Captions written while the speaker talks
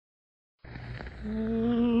And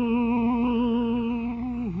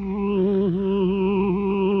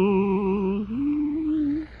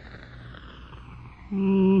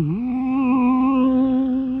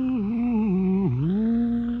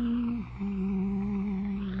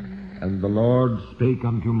the Lord spake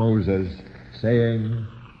unto Moses, saying,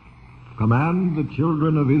 Command the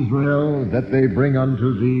children of Israel that they bring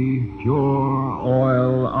unto thee pure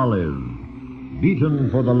oil olive, beaten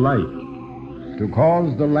for the light, to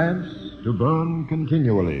cause the lamps to burn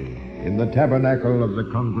continually in the tabernacle of the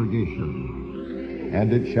congregation.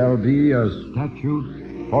 And it shall be a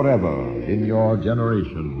statute forever in your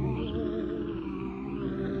generations.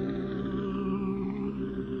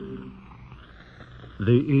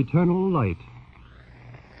 The eternal light.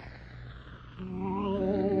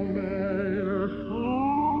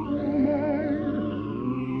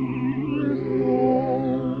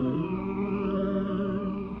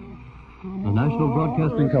 The National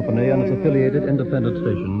Broadcasting Company and its affiliated independent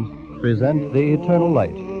stations present The Eternal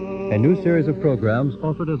Light, a new series of programs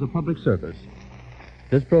offered as a public service.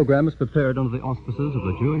 This program is prepared under the auspices of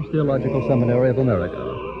the Jewish Theological Seminary of America.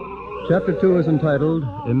 Chapter 2 is entitled,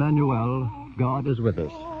 Emmanuel, God is with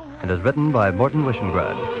us, and is written by Morton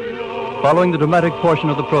Wishengrad. Following the dramatic portion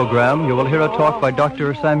of the program, you will hear a talk by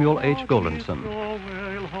Dr. Samuel H. Goldenson.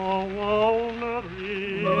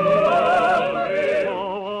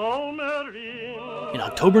 In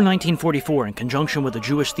October 1944, in conjunction with the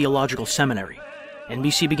Jewish Theological Seminary,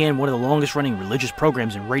 NBC began one of the longest-running religious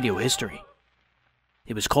programs in radio history.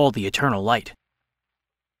 It was called The Eternal Light.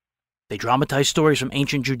 They dramatized stories from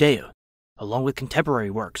ancient Judea, along with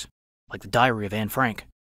contemporary works, like the Diary of Anne Frank.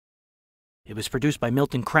 It was produced by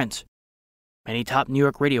Milton Krentz. Many top New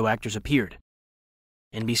York radio actors appeared.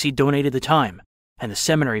 NBC donated the time, and the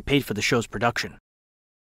seminary paid for the show's production.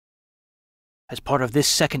 As part of this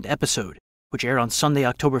second episode, which aired on Sunday,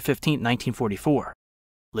 October 15, 1944,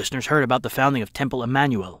 listeners heard about the founding of Temple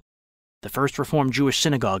Emanuel, the first Reformed Jewish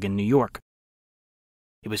synagogue in New York.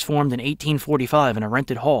 It was formed in 1845 in a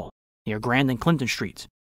rented hall near Grand and Clinton Streets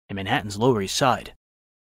in Manhattan's Lower East Side.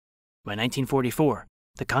 By 1944,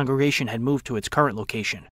 the congregation had moved to its current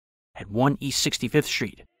location at 1 East 65th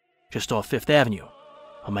Street, just off Fifth Avenue,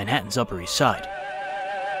 on Manhattan's Upper East Side.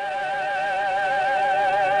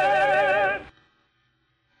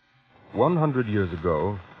 "100 years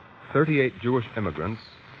ago, 38 Jewish immigrants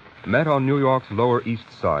met on New York's Lower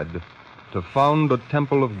East Side to found the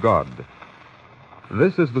Temple of God.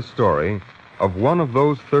 This is the story of one of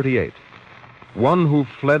those 38, one who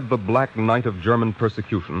fled the black night of German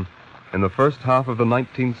persecution in the first half of the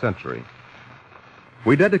 19th century.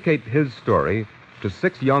 We dedicate his story to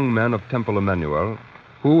 6 young men of Temple Emanuel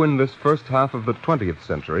who, in this first half of the 20th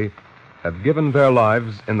century, have given their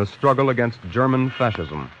lives in the struggle against German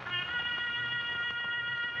fascism.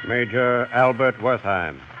 Major Albert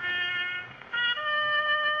Wertheim.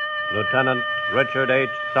 Lieutenant Richard H.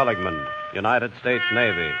 Seligman, United States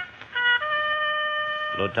Navy.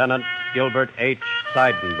 Lieutenant Gilbert H.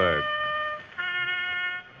 Seidenberg.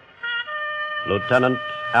 Lieutenant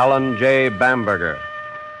Alan J. Bamberger.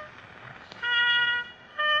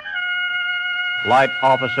 Flight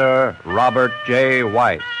Officer Robert J.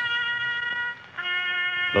 Weiss.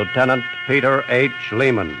 Lieutenant Peter H.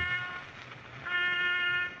 Lehman.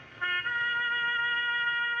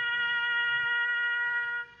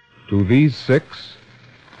 To these 6,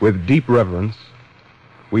 with deep reverence,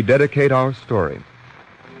 we dedicate our story.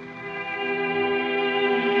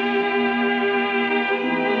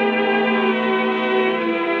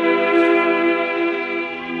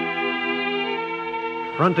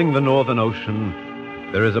 Fronting the Northern Ocean,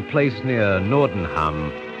 there is a place near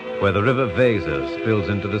Nordenham where the river Weser spills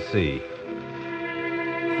into the sea.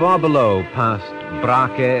 Far below, past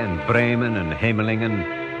Brake and Bremen and Hemelingen,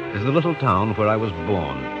 is the little town where I was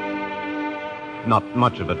born. Not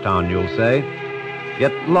much of a town, you'll say,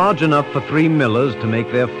 yet large enough for 3 millers to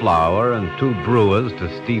make their flour and 2 brewers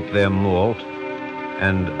to steep their malt,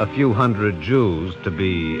 and a few hundred Jews to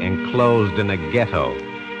be enclosed in a ghetto.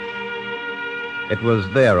 It was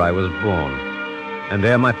there I was born, and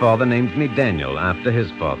there my father named me Daniel after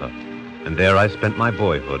his father, and there I spent my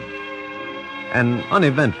boyhood. An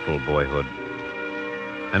uneventful boyhood.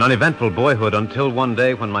 An uneventful boyhood until one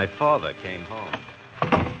day when my father came home.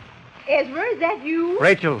 Ezra, is that you?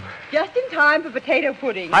 Rachel, Just in time for potato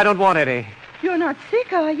pudding. I don't want any. You're not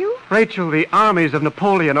sick, are you? Rachel, the armies of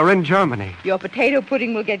Napoleon are in Germany. Your potato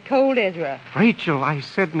pudding will get cold, Ezra. Rachel, I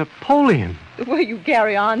said Napoleon. The way you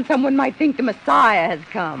carry on, someone might think the Messiah has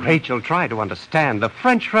come. Rachel, try to understand. The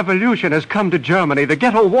French Revolution has come to Germany. The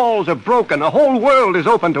ghetto walls are broken. The whole world is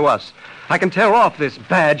open to us. I can tear off this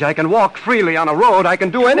badge. I can walk freely on a road. I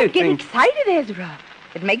can do anything. Don't get excited, Ezra.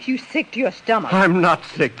 It makes you sick to your stomach. I'm not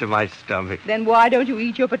sick to my stomach. Then why don't you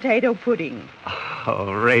eat your potato pudding?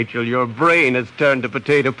 Oh, Rachel, your brain has turned to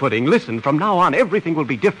potato pudding. Listen, from now on, everything will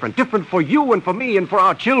be different. Different for you and for me and for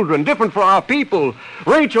our children. Different for our people.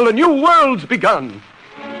 Rachel, a new world's begun.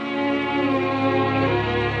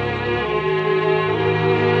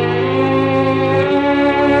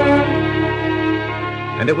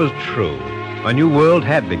 And it was true. A new world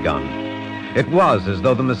had begun. It was as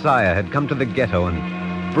though the Messiah had come to the ghetto and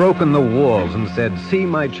broken the walls and said, "See,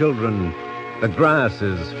 my children, the grass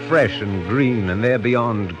is fresh and green, and there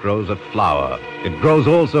beyond grows a flower. It grows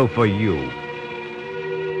also for you."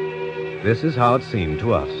 This is how it seemed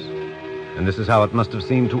to us. And this is how it must have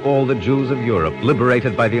seemed to all the Jews of Europe,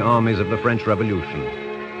 liberated by the armies of the French Revolution.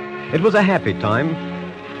 It was a happy time,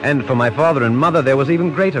 and for my father and mother there was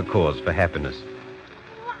even greater cause for happiness.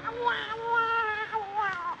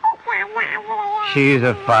 She's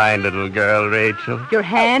a fine little girl, Rachel. Your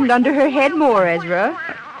hand under her head more, Ezra.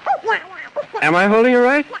 Am I holding her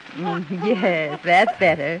right? Yes, that's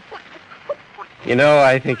better. You know,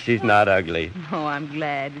 I think she's not ugly. Oh, I'm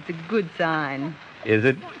glad. It's a good sign. Is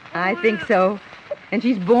it? I think so. And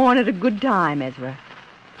she's born at a good time, Ezra.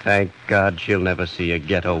 Thank God she'll never see a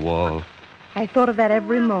ghetto wall. I thought of that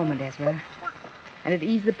every moment, Ezra. And it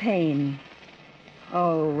eased the pain.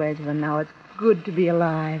 Oh, Ezra, now it's good to be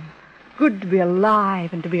alive. Good to be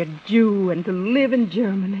alive and to be a Jew and to live in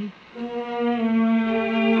Germany.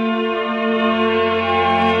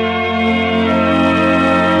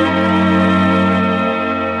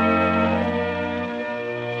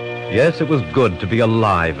 Yes, it was good to be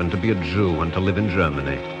alive and to be a Jew and to live in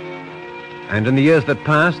Germany. And in the years that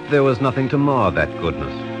passed, there was nothing to mar that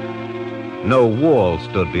goodness. No wall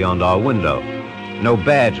stood beyond our window. No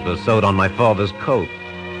badge was sewed on my father's coat.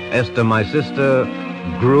 Esther, my sister,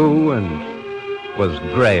 grew and was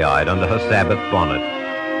gray-eyed under her Sabbath bonnet.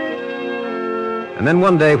 And then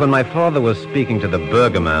one day when my father was speaking to the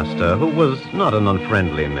burgomaster, who was not an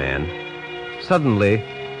unfriendly man, suddenly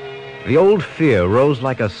the old fear rose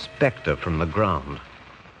like a specter from the ground.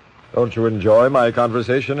 Don't you enjoy my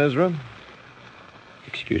conversation, Ezra?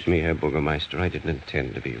 Excuse me, Herr Burgermeister. I didn't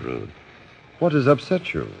intend to be rude. What has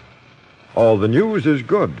upset you? All the news is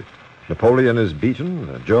good. Napoleon is beaten.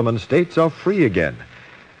 The German states are free again.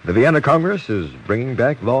 The Vienna Congress is bringing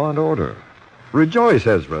back law and order. Rejoice,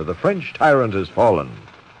 Ezra. The French tyrant has fallen.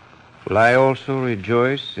 Will I also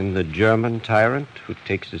rejoice in the German tyrant who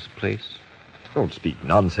takes his place? Don't speak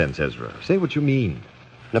nonsense, Ezra. Say what you mean.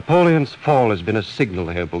 Napoleon's fall has been a signal,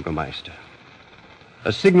 Herr Burgermeister.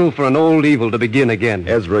 A signal for an old evil to begin again.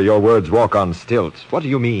 Ezra, your words walk on stilts. What do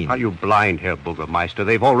you mean? Are you blind, Herr Burgermeister?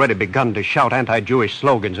 They've already begun to shout anti-Jewish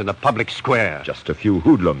slogans in the public square. Just a few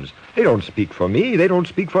hoodlums. They don't speak for me. They don't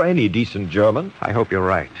speak for any decent German. I hope you're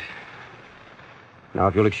right. Now,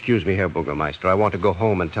 if you'll excuse me, Herr Burgermeister, I want to go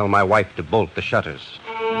home and tell my wife to bolt the shutters.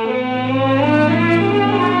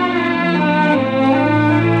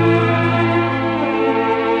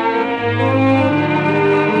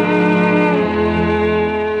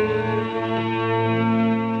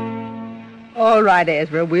 All right,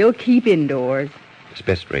 Ezra, we'll keep indoors. It's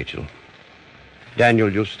best, Rachel.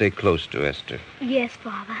 Daniel, you'll stay close to Esther. Yes,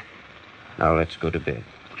 Father. Now let's go to bed.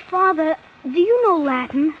 Father, do you know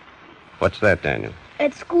Latin? What's that, Daniel?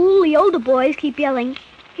 At school, the older boys keep yelling,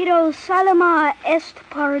 "Hiero salama est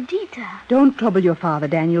paradita." Don't trouble your father,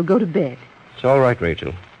 Daniel. Go to bed. It's all right,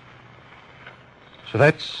 Rachel. So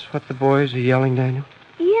that's what the boys are yelling, Daniel?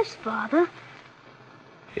 Yes, Father.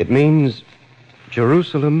 It means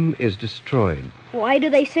Jerusalem is destroyed. Why do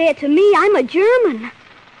they say it to me? I'm a German.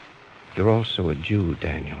 You're also a Jew,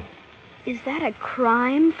 Daniel. Is that a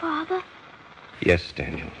crime, Father? Yes,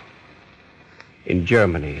 Daniel. In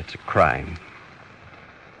Germany, it's a crime.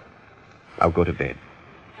 I'll go to bed.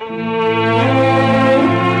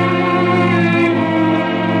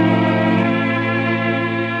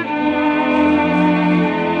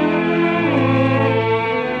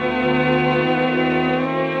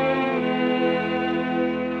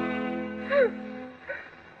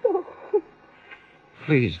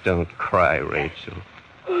 Please don't cry, Rachel.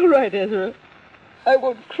 All right, Ezra. I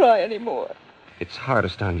won't cry anymore. It's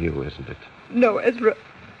hardest on you, isn't it? No, Ezra.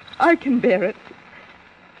 I can bear it.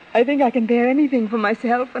 I think I can bear anything for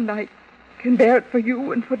myself, and I can bear it for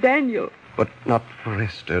you and for Daniel. But not for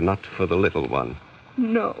Esther, not for the little one.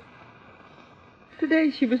 No.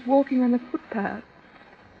 Today she was walking on the footpath.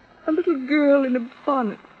 A little girl in a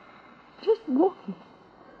bonnet. Just walking.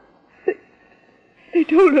 They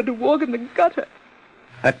told her to walk in the gutter.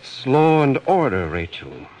 That's law and order,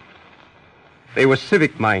 Rachel. They were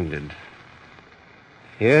civic-minded.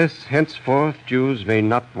 Yes, henceforth, Jews may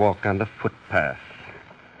not walk on the footpath.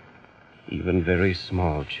 Even very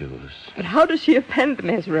small Jews. But how does she offend them,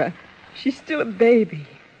 Ezra? She's still a baby.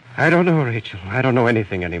 I don't know, Rachel. I don't know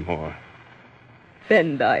anything anymore.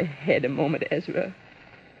 Bend thy head a moment, Ezra,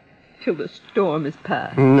 till the storm is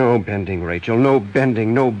past. No bending, Rachel. No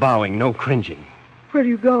bending, no bowing, no cringing. Where are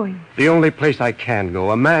you going? The only place I can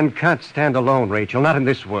go. A man can't stand alone, Rachel, not in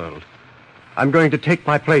this world. I'm going to take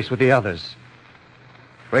my place with the others.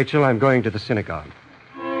 Rachel, I'm going to the synagogue.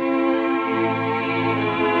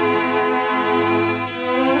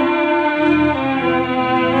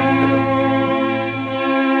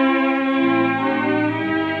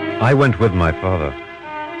 I went with my father.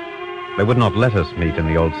 They would not let us meet in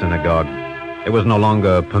the old synagogue. It was no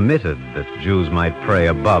longer permitted that Jews might pray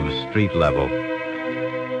above street level.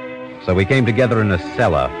 So we came together in a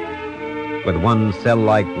cellar, with one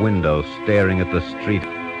cell-like window staring at the street,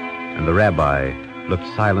 and the rabbi looked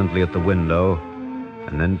silently at the window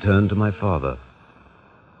and then turned to my father.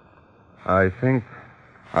 I think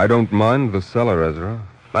I don't mind the cellar, Ezra.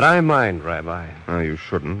 But I mind, Rabbi. You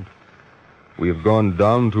shouldn't. We have gone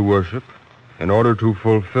down to worship in order to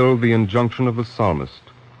fulfill the injunction of the psalmist.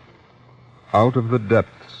 Out of the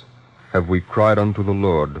depths have we cried unto the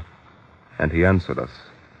Lord, and he answered us.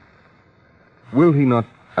 Will he not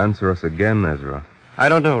answer us again, Ezra? I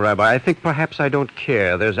don't know, Rabbi. I think perhaps I don't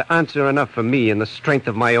care. There's answer enough for me in the strength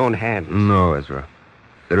of my own hands. No, Ezra.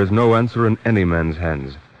 There is no answer in any man's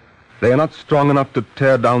hands. They are not strong enough to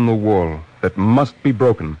tear down the wall that must be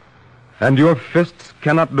broken. And your fists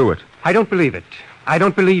cannot do it. I don't believe it. I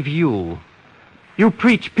don't believe you. You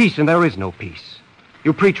preach peace and there is no peace.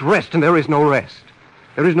 You preach rest and there is no rest.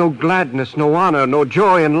 There is no gladness, no honor, no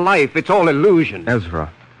joy in life. It's all illusion.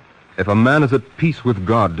 Ezra, if a man is at peace with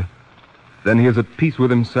God, then he is at peace with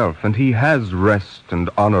himself, and he has rest and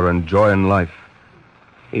honor and joy in life.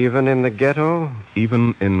 Even in the ghetto?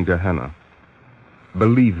 Even in Gehenna.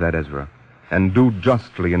 Believe that, Ezra, and do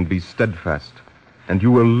justly and be steadfast, and you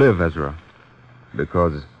will live, Ezra,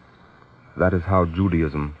 because that is how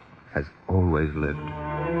Judaism has always lived.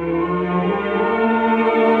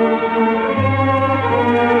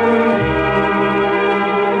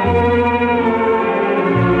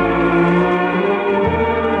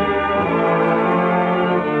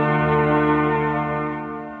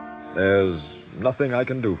 There's nothing I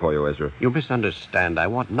can do for you, Ezra. You misunderstand. I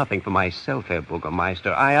want nothing for myself, Herr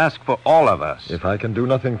Bürgermeister. I ask for all of us. If I can do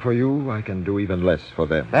nothing for you, I can do even less for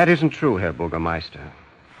them. That isn't true, Herr Bürgermeister.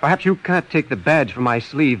 Perhaps you can't take the badge from my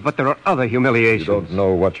sleeve, but there are other humiliations. You don't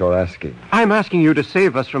know what you're asking. I'm asking you to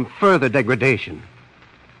save us from further degradation.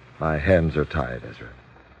 My hands are tied, Ezra.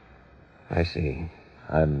 I see.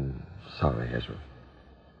 I'm sorry, Ezra.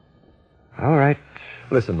 All right.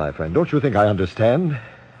 Listen, my friend, don't you think I understand?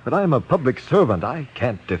 But I'm a public servant. I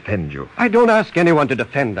can't defend you. I don't ask anyone to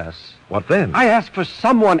defend us. What then? I ask for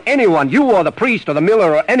someone, anyone, you or the priest or the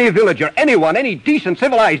miller or any villager, anyone, any decent,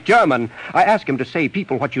 civilized German. I ask him to say,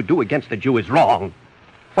 people, what you do against the Jew is wrong.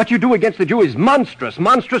 What you do against the Jew is monstrous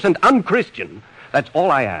and unchristian. That's all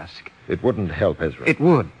I ask. It wouldn't help, Ezra. It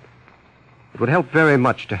would. It would help very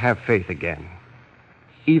much to have faith again.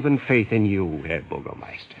 Even faith in you, Herr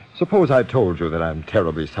Bürgermeister. Suppose I told you that I'm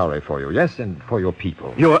terribly sorry for you, yes, and for your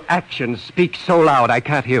people. Your actions speak so loud I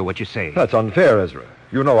can't hear what you say. That's unfair, Ezra.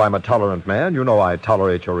 You know I'm a tolerant man. You know I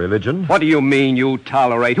tolerate your religion. What do you mean you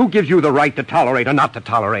tolerate? Who gives you the right to tolerate or not to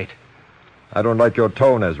tolerate? I don't like your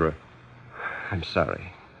tone, Ezra. I'm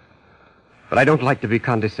sorry. But I don't like to be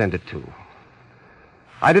condescended to.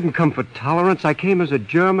 I didn't come for tolerance. I came as a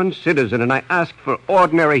German citizen, and I asked for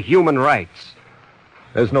ordinary human rights.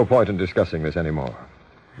 There's no point in discussing this anymore.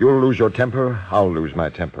 You'll lose your temper, I'll lose my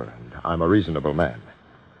temper, and I'm a reasonable man.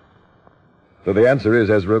 So the answer is,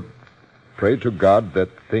 Ezra, pray to God that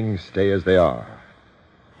things stay as they are.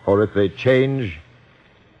 Or if they change,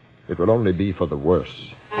 it will only be for the worse.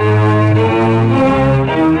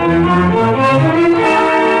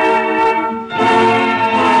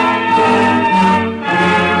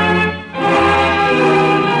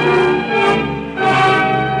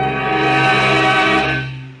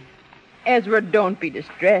 Ezra, don't be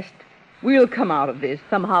distressed. We'll come out of this.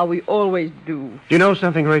 Somehow we always do. Do you know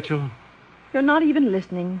something, Rachel? You're not even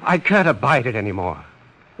listening. I can't abide it anymore.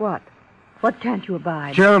 What? What can't you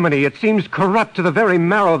abide? Germany, it seems corrupt to the very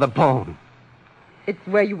marrow of the bone. It's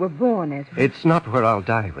where you were born, Ezra. It's not where I'll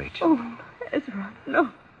die, Rachel. Oh, Ezra, no.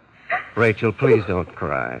 Rachel, please don't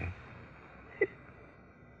cry.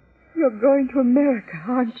 You're going to America,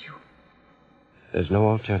 aren't you? There's no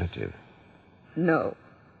alternative. No.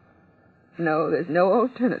 No, there's no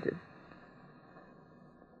alternative.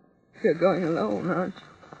 You're going alone, aren't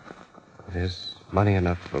you? There's money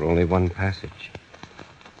enough for only one passage.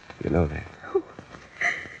 You know that. Oh,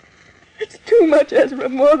 it's too much, Ezra,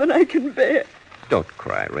 more than I can bear. Don't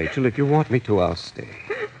cry, Rachel. If you want me to, I'll stay.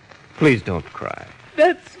 Please don't cry.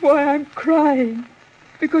 That's why I'm crying.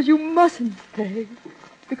 Because you mustn't stay.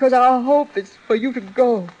 Because our hope is for you to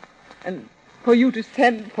go. And for you to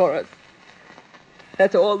send for us.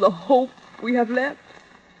 That's all the hope we have left.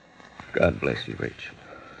 God bless you, Rachel.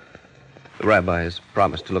 The rabbi has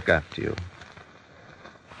promised to look after you.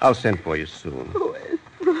 I'll send for you soon. Oh,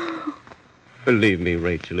 Ezra. Believe me,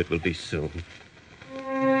 Rachel, it will be soon.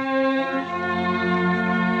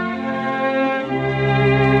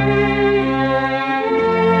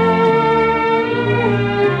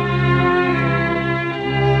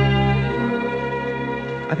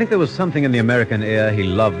 I think there was something in the American air he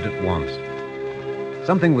loved at once.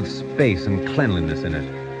 Something with space and cleanliness in it.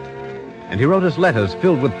 And he wrote us letters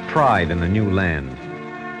filled with pride in the new land.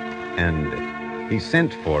 And he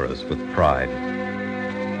sent for us with pride.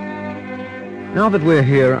 Now that we're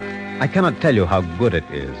here, I cannot tell you how good it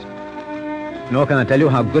is. Nor can I tell you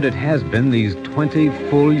how good it has been these 20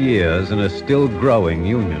 full years in a still growing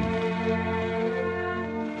union.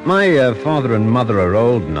 My father and mother are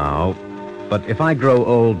old now, but if I grow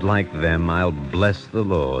old like them, I'll bless the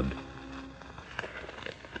Lord.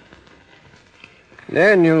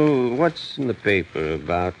 Daniel, what's in the paper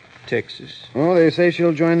about Texas? Oh, they say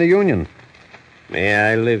she'll join the union. May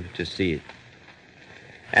I live to see it.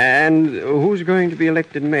 And who's going to be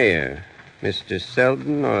elected mayor? Mr.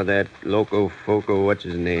 Selden or that loco-foco, what's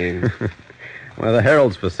his name? Well, the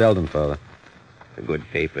Herald's for Selden, Father. A good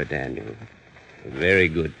paper, Daniel. A very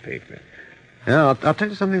good paper. Yeah, I'll tell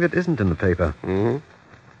you something that isn't in the paper. Mm-hmm.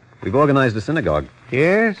 We've organized a synagogue.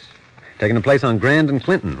 Yes? Taking a place on Grand and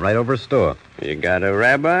Clinton, right over a store. You got a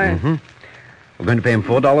rabbi? Mm-hmm. We're going to pay him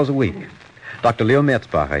 $4 a week. Dr. Leo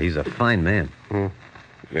Metzbacher, he's a fine man.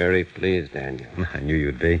 Very pleased, Daniel. I knew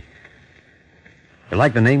you'd be. You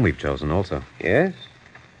like the name we've chosen also. Yes?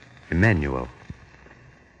 Emmanuel.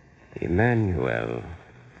 Emmanuel.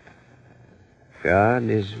 God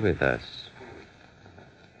is with us.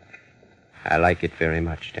 I like it very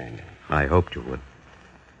much, Daniel. I hoped you would.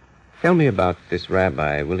 Tell me about this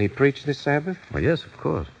rabbi. Will he preach this Sabbath? Well, yes, of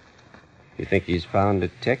course. You think he's found a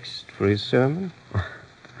text for his sermon?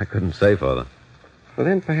 I couldn't say, Father. Well,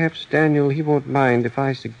 then perhaps, Daniel, he won't mind if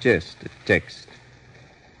I suggest a text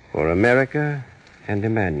for America and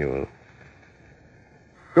Emmanuel.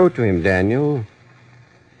 Go to him, Daniel,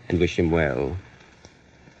 and wish him well.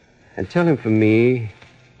 And tell him for me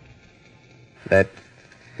that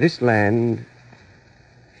this land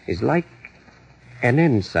is like an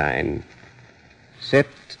ensign set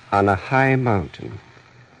on a high mountain.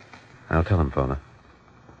 I'll tell him, Father.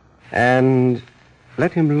 And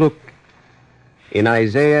let him look in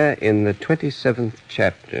Isaiah in the 27th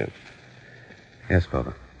chapter. Yes,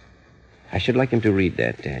 Father. I should like him to read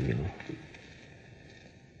that, Daniel.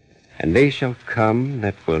 And they shall come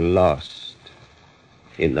that were lost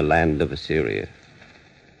in the land of Assyria,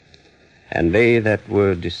 and they that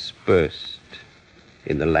were dispersed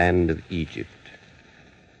in the land of Egypt,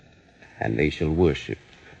 and they shall worship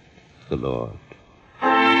the Lord.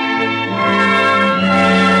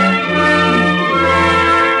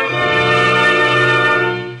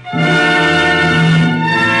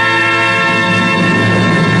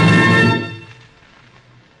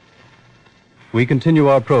 We continue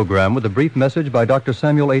our program with a brief message by Dr.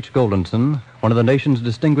 Samuel H. Goldenson, one of the nation's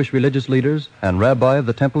distinguished religious leaders and rabbi of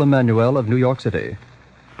the Temple Emanuel of New York City.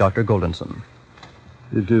 Dr. Goldenson.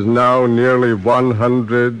 It is now nearly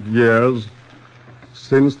 100 years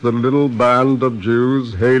since the little band of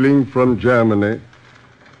Jews hailing from Germany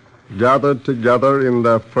gathered together in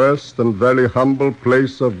their first and very humble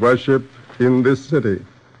place of worship in this city.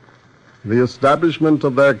 The establishment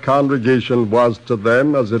of their congregation was to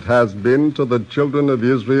them, as it has been to the children of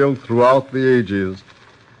Israel throughout the ages,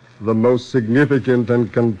 the most significant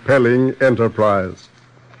and compelling enterprise.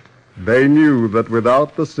 They knew that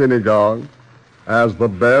without the synagogue, as the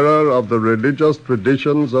bearer of the religious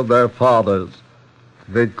traditions of their fathers,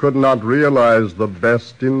 they could not realize the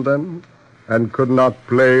best in them and could not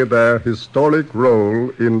play their historic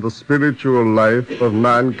role in the spiritual life of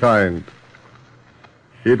mankind.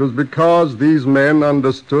 It was because these men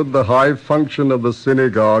understood the high function of the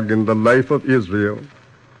synagogue in the life of Israel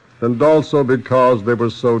and also because they were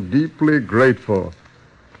so deeply grateful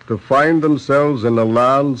to find themselves in a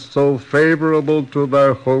land so favorable to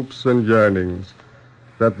their hopes and yearnings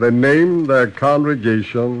that they named their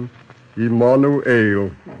congregation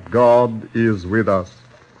Emmanuel, God is with us.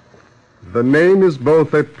 The name is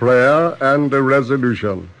both a prayer and a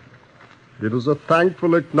resolution. It is a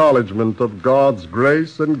thankful acknowledgement of God's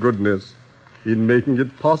grace and goodness in making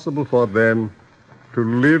it possible for them to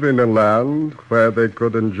live in a land where they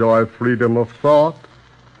could enjoy freedom of thought,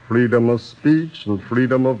 freedom of speech, and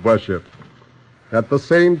freedom of worship. At the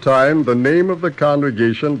same time, the name of the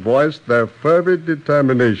congregation voiced their fervid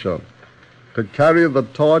determination to carry the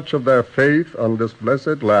torch of their faith on this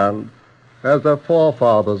blessed land as their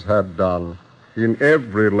forefathers had done in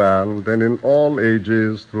every land and in all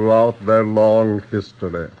ages throughout their long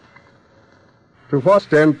history. To what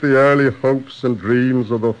extent the early hopes and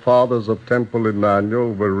dreams of the fathers of Temple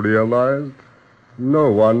Emanuel were realized,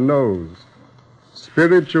 no one knows.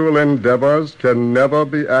 Spiritual endeavors can never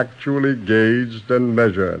be actually gauged and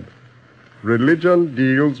measured. Religion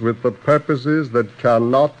deals with the purposes that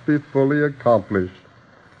cannot be fully accomplished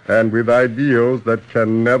and with ideals that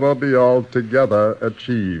can never be altogether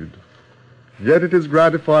achieved. Yet it is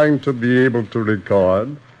gratifying to be able to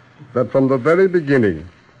record that from the very beginning,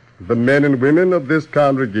 the men and women of this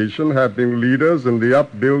congregation have been leaders in the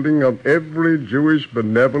upbuilding of every Jewish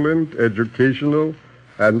benevolent, educational,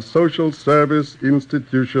 and social service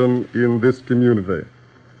institution in this community.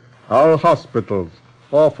 Our hospitals,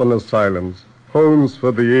 orphan asylums, homes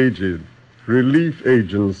for the aged, relief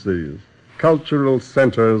agencies, cultural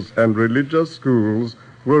centers, and religious schools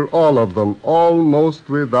were all of them, almost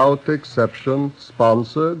without exception,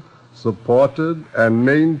 sponsored, supported, and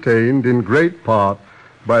maintained in great part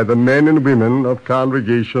by the men and women of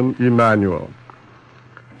Congregation Emanuel.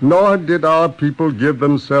 Nor did our people give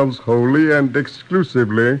themselves wholly and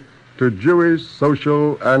exclusively to Jewish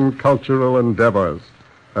social and cultural endeavors.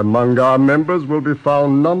 Among our members will be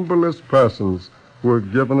found numberless persons who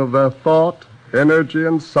have given of their thought, energy,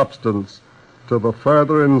 and substance to the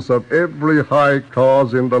furtherance of every high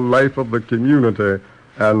cause in the life of the community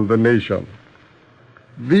and the nation.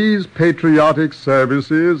 These patriotic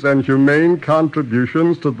services and humane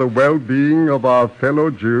contributions to the well-being of our fellow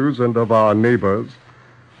Jews and of our neighbors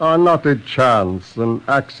are not a chance and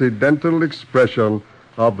accidental expression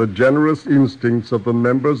of the generous instincts of the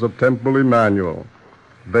members of Temple Emanuel.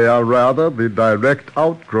 They are rather the direct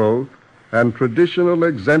outgrowth and traditional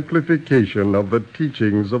exemplification of the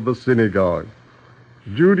teachings of the synagogue.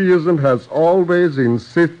 Judaism has always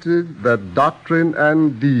insisted that doctrine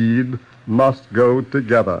and deed must go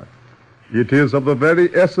together. It is of the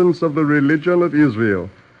very essence of the religion of Israel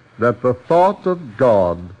that the thought of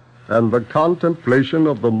God and the contemplation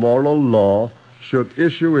of the moral law should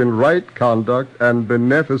issue in right conduct and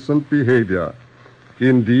beneficent behavior.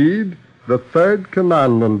 Indeed, the third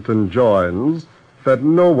commandment enjoins that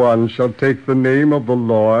no one shall take the name of the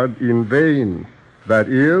Lord in vain, that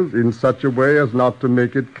is, in such a way as not to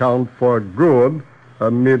make it count for good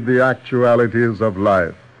amid the actualities of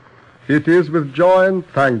life. It is with joy and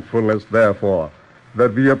thankfulness, therefore,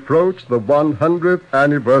 that we approach the 100th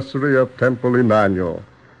anniversary of Temple Emanuel,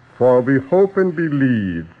 for we hope and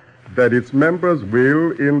believe that its members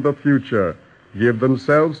will, in the future, give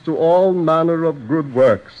themselves to all manner of good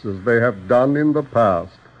works as they have done in the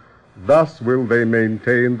past. Thus will they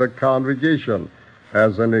maintain the congregation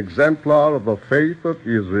as an exemplar of the faith of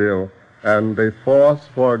Israel and a force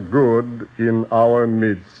for good in our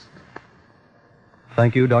midst.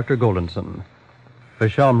 Thank you, Dr. Goldenson. The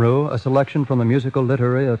Shamru, a selection from the musical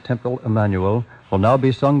literary of Temple Emanuel, will now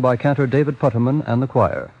be sung by cantor David Putterman and the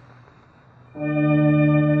choir.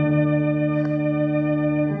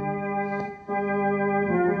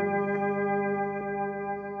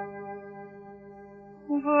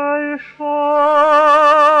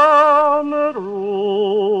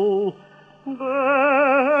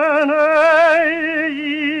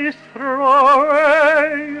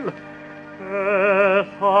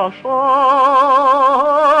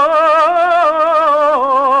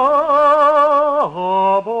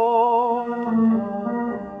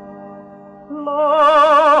 Lord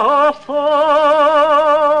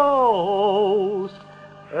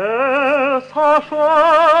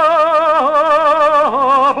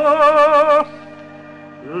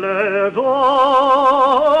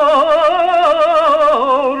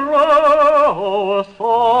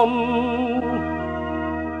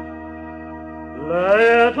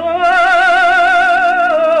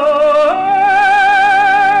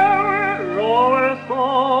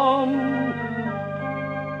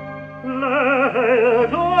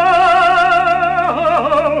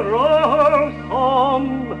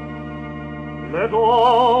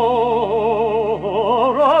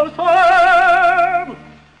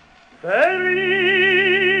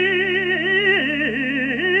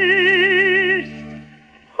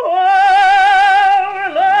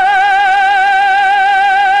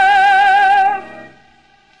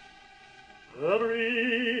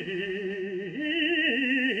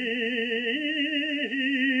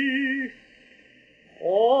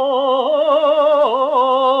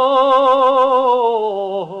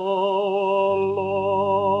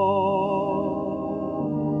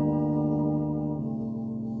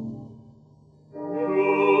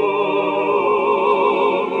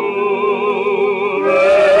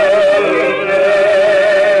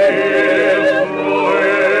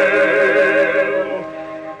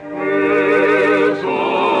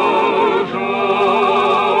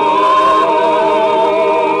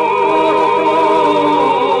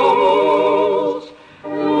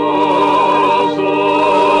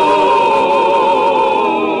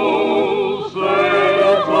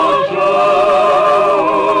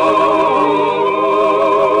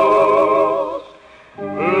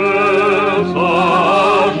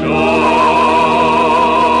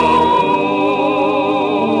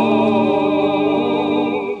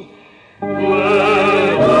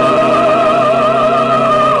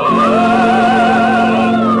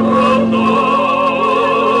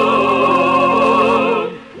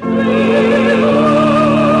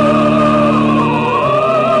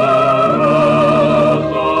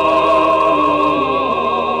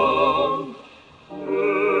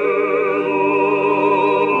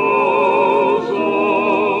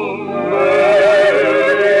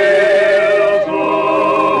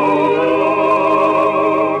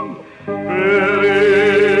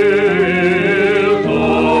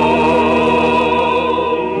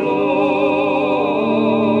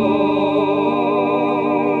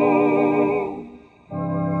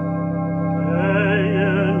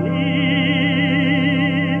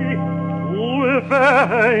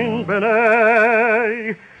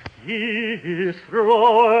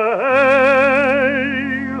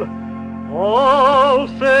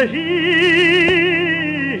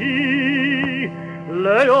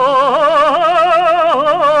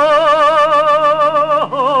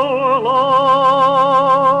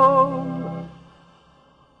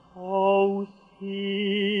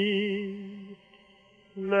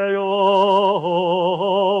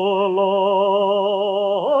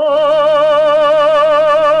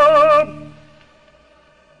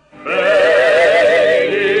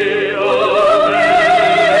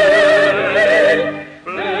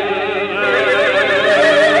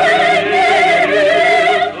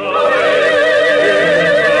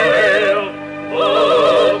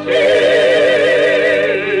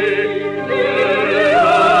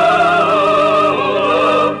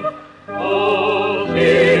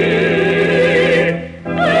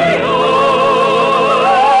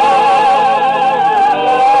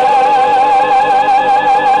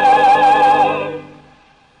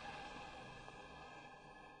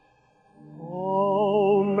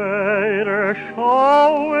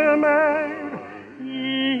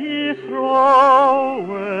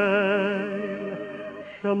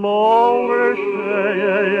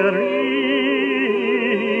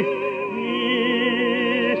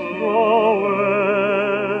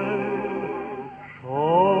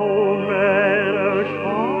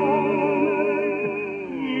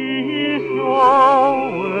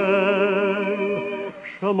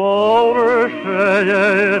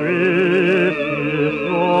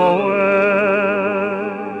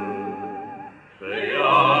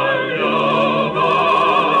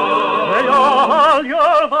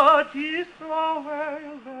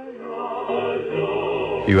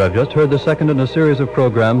You have just heard the second in a series of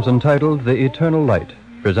programs entitled The Eternal Light,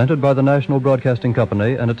 presented by the National Broadcasting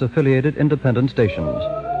Company and its affiliated independent stations.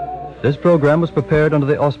 This program was prepared under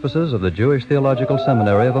the auspices of the Jewish Theological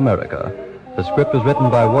Seminary of America. The script was written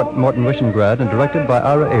by Morton Wishengrad and directed by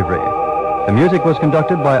Ira Avery. The music was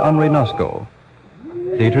conducted by Henri Nosco.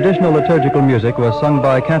 The traditional liturgical music was sung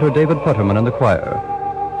by Cantor David Putterman and the choir.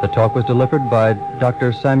 The talk was delivered by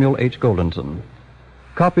Dr. Samuel H. Goldenson.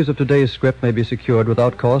 Copies of today's script may be secured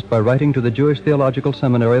without cost by writing to the Jewish Theological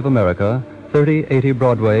Seminary of America, 3080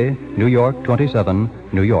 Broadway, New York 27,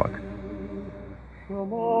 New York.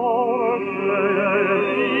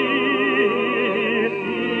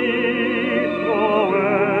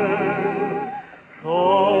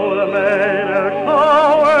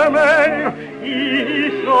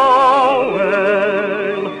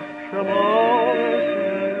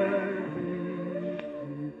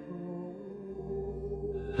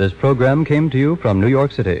 This program came to you from New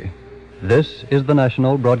York City. This is the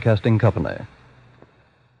National Broadcasting Company.